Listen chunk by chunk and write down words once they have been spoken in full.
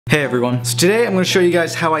Hey everyone, so today I'm going to show you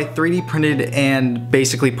guys how I 3D printed and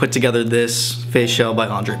basically put together this Faceshell by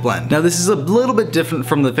Andre Blend. Now this is a little bit different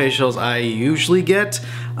from the Faceshells I usually get.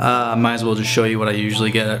 Might as well just show you what I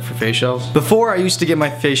usually get for Faceshells. Before I used to get my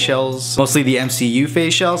Faceshells, mostly the MCU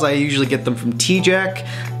Faceshells, I usually get them from T-Jack.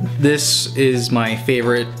 This is my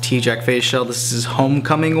favorite T-Jack Faceshell. This is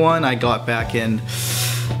Homecoming one I got back in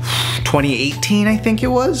 2018, I think it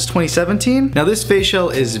was, 2017. Now this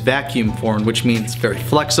Faceshell is vacuum formed, which means it's very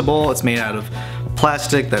flexible. It's made out of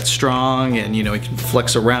plastic that's strong and you know, it can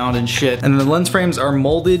flex around and shit. And the lens frames are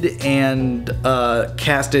molded and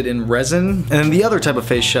casted in resin. And then the other type of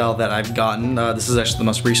Faceshell that I've gotten, this is actually the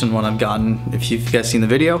most recent one I've gotten, if you've guys seen the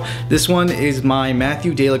video. This one is my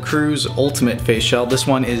Matthew De La Cruz Ultimate Faceshell. This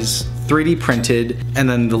one is 3D printed, and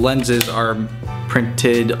then the lenses are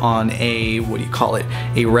printed on a, what do you call it,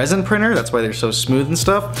 a resin printer. That's why they're so smooth and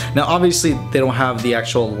stuff. Now obviously they don't have the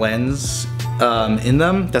actual lens in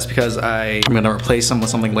them. That's because I'm gonna replace them with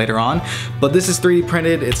something later on. But this is 3D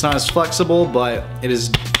printed. It's not as flexible, but it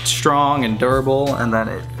is strong and durable, and then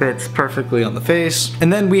it fits perfectly on the face.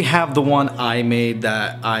 And then we have the one I made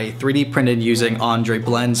that I 3D printed using Andre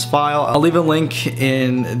Blend's file. I'll leave a link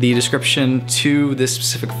in the description to this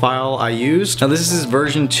specific file I used. Now this is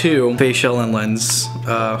version 2 Faceshell and lens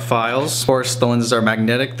files. Of course the lenses are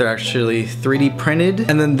magnetic. They're actually 3D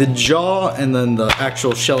printed. And then the jaw and then the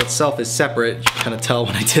actual shell itself is separate. You can kind of tell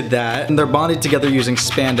when I did that. And they're bonded together using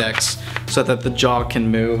spandex so that the jaw can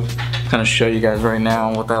move. Kind of show you guys right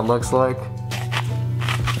now what that looks like.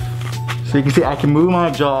 So you can see I can move my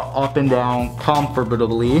jaw up and down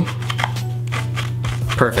comfortably.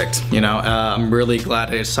 Perfect, you know, I'm really glad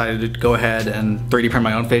I decided to go ahead and 3D print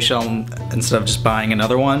my own Faceshell instead of just buying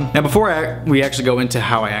another one. Now before we actually go into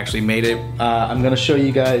how I actually made it, I'm gonna show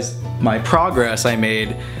you guys my progress I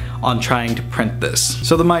made on trying to print this.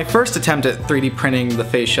 So my first attempt at 3D printing the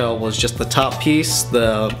Faceshell was just the top piece,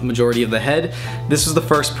 the majority of the head. This was the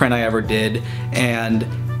first print I ever did, and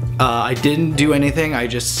I didn't do anything. I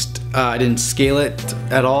didn't scale it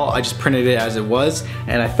at all. I just printed it as it was,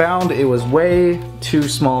 and I found it was way too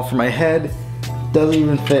small for my head. Doesn't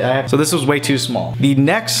even fit. So this was way too small. The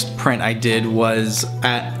next print I did was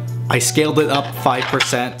I scaled it up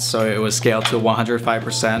 5%, so it was scaled to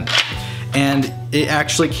 105%. And it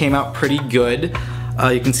actually came out pretty good.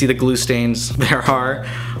 You can see the glue stains there are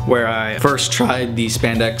where I first tried the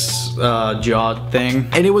spandex jaw thing.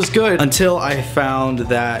 And it was good until I found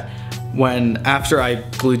that after I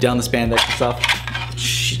glued down the spandex and stuff,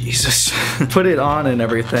 Jesus, put it on and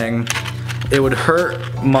everything, it would hurt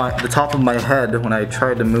the top of my head when I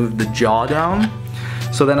tried to move the jaw down.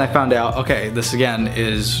 So then I found out, okay, this again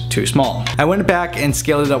is too small. I went back and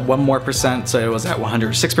scaled it up 1 more percent, so it was at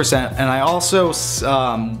 106%, and I also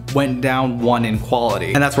went down 1 in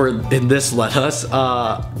quality. And that's where this led us.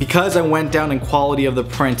 Because I went down in quality of the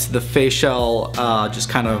print, the Faceshell just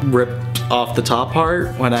kind of ripped off the top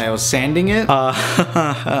part when I was sanding it.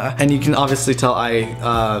 And you can obviously tell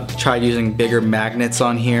I tried using bigger magnets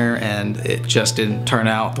on here, and it just didn't turn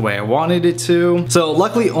out the way I wanted it to. So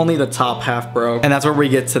luckily only the top half broke, and that's where we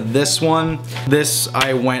get to this one. This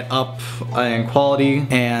I went up in quality,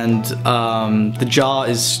 and the jaw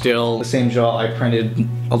is still the same jaw I printed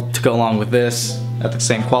to go along with this at the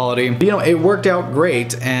same quality. But, you know, it worked out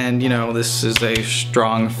great, and you know, this is a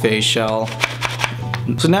strong Faceshell.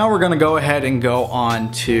 So now we're gonna go ahead and go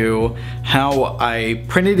on to how I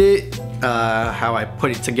printed it, how I put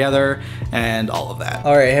it together, and all of that.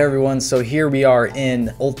 All right, hey everyone, so here we are in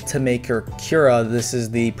Ultimaker Cura. This is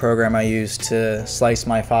the program I use to slice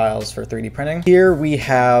my files for 3D printing. Here we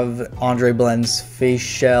have Andre Blend's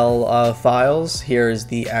Faceshell files. Here's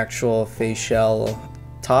the actual Faceshell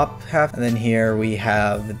top half, and then here we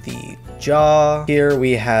have the jaw. Here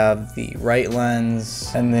we have the right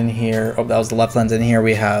lens, and then here, oh, that was the left lens, and here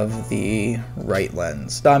we have the right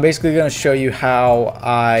lens. So I'm basically going to show you how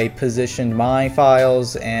I positioned my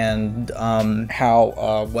files and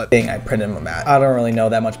what thing I printed them at. I don't really know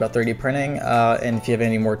that much about 3D printing, and if you have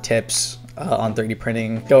any more tips on 3D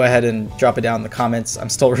printing, go ahead and drop it down in the comments. I'm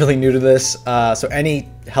still really new to this, so any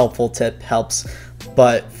helpful tip helps,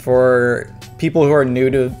 but for people who are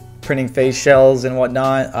new to printing Faceshells and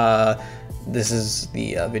whatnot, this is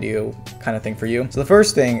the video kind of thing for you. So the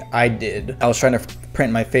first thing I did, I was trying to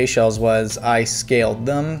print my Faceshells, was I scaled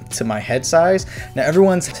them to my head size. Now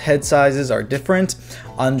everyone's head sizes are different.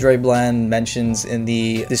 Andre Blend mentions in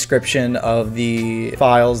the description of the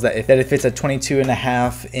files that if it fits a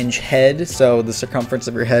 22.5-inch head, so the circumference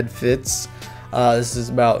of your head fits. This is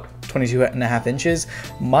about 22.5 inches.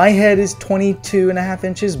 My head is 22.5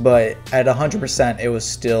 inches, but at 100% it was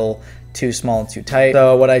still too small and too tight.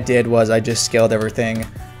 So what I did was I just scaled everything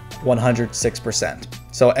 106%.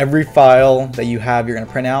 So every file that you have, you're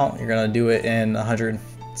gonna print out, you're gonna do it in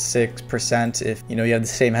 106% if you have the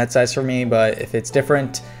same head size for me, but if it's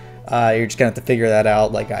different, you're just gonna have to figure that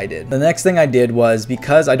out like I did. The next thing I did was,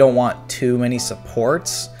 because I don't want too many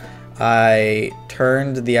supports, I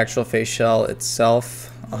turned the actual face shell itself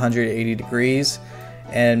 180 degrees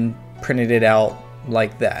and printed it out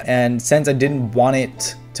like that. And since I didn't want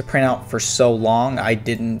it to print out for so long, I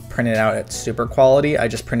didn't print it out at super quality. I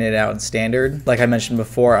just printed it out in standard. Like I mentioned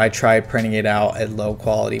before, I tried printing it out at low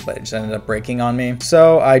quality, but it just ended up breaking on me.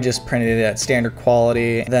 So I just printed it at standard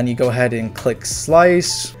quality. Then you go ahead and click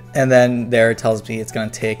slice. And then there it tells me it's gonna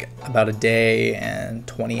take about a day and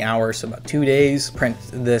 20 hours, so about 2 days. Print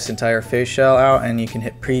this entire face shell out and you can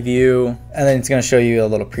hit preview. And then it's gonna show you a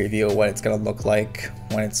little preview of what it's gonna look like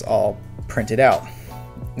when it's all printed out.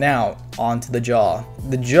 Now, onto the jaw.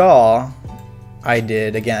 The jaw I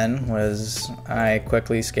did again was I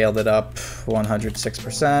quickly scaled it up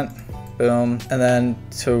 106%, boom. And then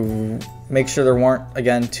to make sure there weren't,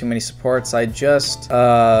 again, too many supports, I just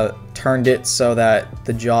turned it so that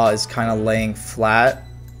the jaw is kind of laying flat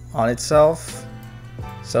on itself.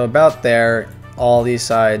 So about there, all these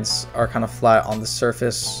sides are kind of flat on the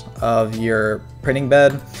surface of your printing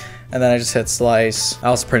bed. And then I just hit slice. I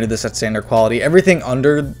also printed this at standard quality. Everything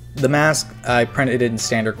under the mask, I printed it in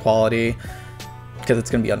standard quality because it's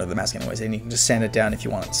gonna be under the mask anyways, and you can just sand it down if you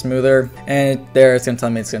want it smoother. And there it's gonna tell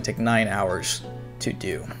me it's gonna take 9 hours to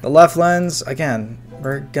do. The left lens, again,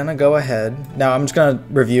 we're gonna go ahead. Now I'm just gonna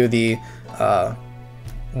review the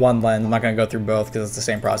one lens. I'm not gonna go through both because it's the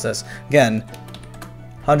same process. Again,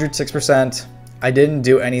 106%. I didn't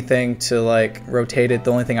do anything to like rotate it.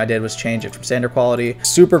 The only thing I did was change it from standard quality to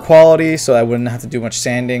super quality, so I wouldn't have to do much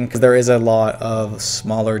sanding because there is a lot of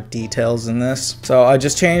smaller details in this. So I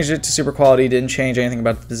just changed it to super quality, didn't change anything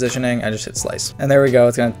about the positioning. I just hit slice. And there we go.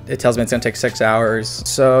 It tells me it's gonna take 6 hours.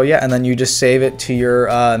 So yeah, and then you just save it to your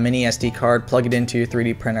mini SD card, plug it into your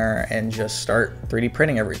 3D printer, and just start 3D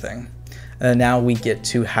printing everything. And now we get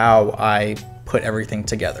to how I put everything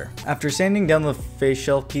together. After sanding down the face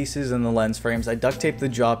shell pieces and the lens frames, I duct taped the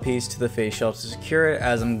jaw piece to the face shell to secure it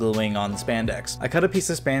as I'm gluing on the spandex. I cut a piece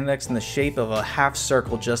of spandex in the shape of a half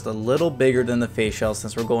circle, just a little bigger than the face shell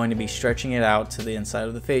since we're going to be stretching it out to the inside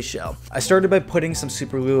of the face shell. I started by putting some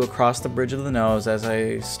super glue across the bridge of the nose as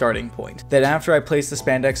a starting point. Then after I placed the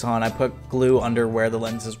spandex on, I put glue under where the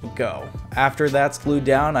lenses would go. After that's glued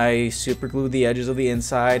down, I super glue the edges of the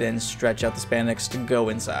inside and stretch out the spandex to go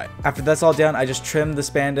inside. After that's all done, I just trimmed the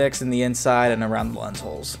spandex in the inside and around the lens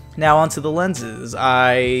holes. Now onto the lenses.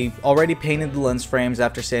 I already painted the lens frames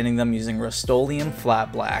after sanding them using Rust-Oleum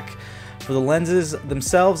flat black. For the lenses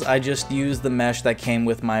themselves, I just used the mesh that came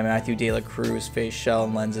with my Matthew De La Cruz face shell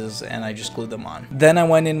and lenses, and I just glued them on. Then I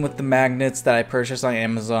went in with the magnets that I purchased on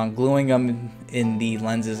Amazon, gluing them in the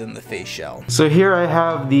lenses and the face shell. So here I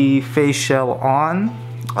have the face shell on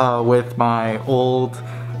with my old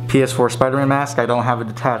PS4 Spider-Man mask. I don't have a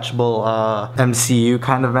detachable MCU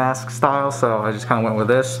kind of mask style, so I just kind of went with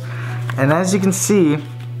this. And as you can see,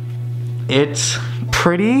 it's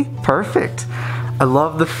pretty perfect. I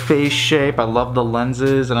love the face shape, I love the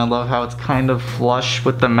lenses, and I love how it's kind of flush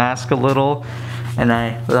with the mask a little. And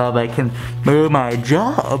I love I can move my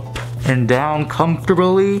jaw up and down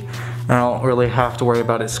comfortably. I don't really have to worry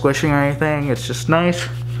about it squishing or anything. It's just nice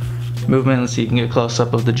movement, so you can get a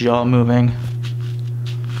close-up of the jaw moving.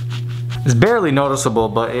 It's barely noticeable,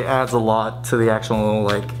 but it adds a lot to the actual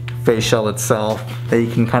like face shell itself, that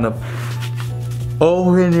you can kind of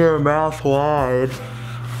open your mouth wide.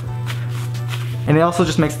 And it also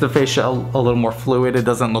just makes the face shell a little more fluid. It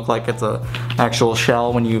doesn't look like it's a actual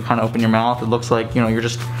shell when you kind of open your mouth. It looks like, you know,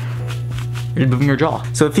 you're moving your jaw.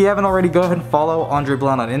 So if you haven't already, go ahead and follow Andre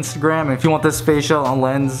Blount on Instagram. And if you want this face shell and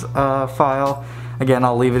lens file, again,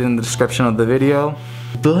 I'll leave it in the description of the video.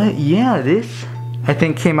 But yeah, this I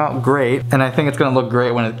think came out great, and I think it's gonna look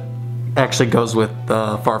great when it actually goes with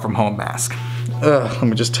the Far From Home mask. Let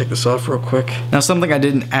me just take this off real quick. Now, something I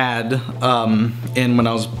didn't add in when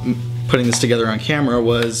I was putting this together on camera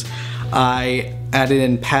was I added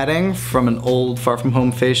in padding from an old Far From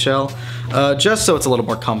Home face shell, just so it's a little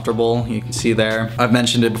more comfortable. You can see there. I've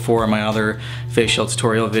mentioned it before in my other face shell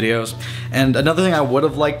tutorial videos. And another thing I would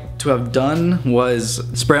have liked to have done was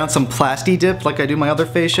spray on some Plasti Dip like I do my other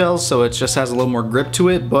face shells, so it just has a little more grip to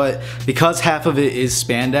it. But because half of it is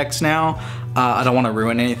spandex now, I don't want to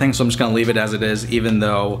ruin anything, so I'm just going to leave it as it is, even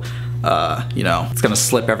though you know, it's gonna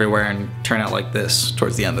slip everywhere and turn out like this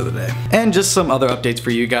towards the end of the day. And just some other updates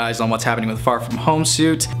for you guys on what's happening with Far From Home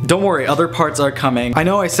suit. Don't worry, other parts are coming. I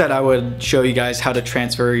know I said I would show you guys how to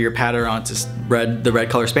transfer your pattern onto the red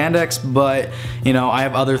color spandex, but you know, I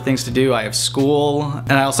have other things to do. I have school,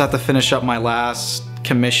 and I also have to finish up my last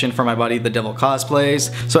commission for my buddy the Devil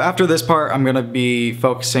Cosplays. So after this part, I'm gonna be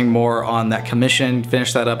focusing more on that commission,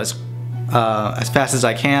 finish that up as fast as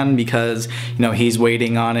I can, because you know, he's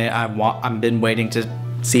waiting on it. I've been waiting to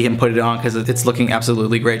see him put it on because it's looking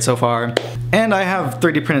absolutely great so far. And I have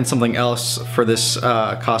 3D printed something else for this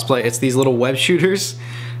cosplay. It's these little web shooters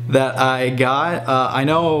that I got. I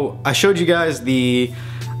know I showed you guys the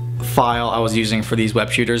file I was using for these web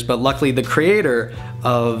shooters, but luckily the creator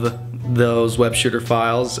of those web shooter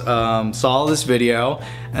files saw this video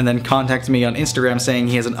and then contacted me on Instagram saying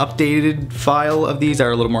he has an updated file of these that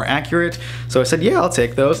are a little more accurate. So I said, yeah, I'll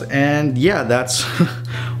take those. And yeah, that's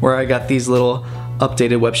where I got these little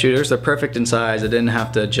updated web shooters. They're perfect in size. I didn't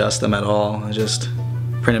have to adjust them at all. I just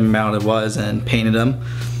printed them out as it was and painted them.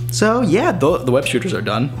 So yeah, the web shooters are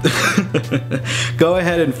done. Go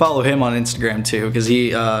ahead and follow him on Instagram too, because he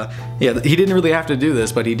didn't really have to do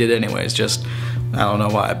this, but he did anyways. Just, I don't know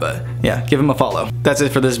why, but yeah, give him a follow. That's it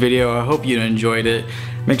for this video. I hope you enjoyed it.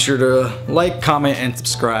 Make sure to like, comment, and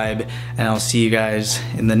subscribe, and I'll see you guys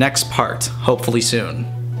in the next part, hopefully soon.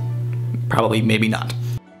 Probably, maybe not.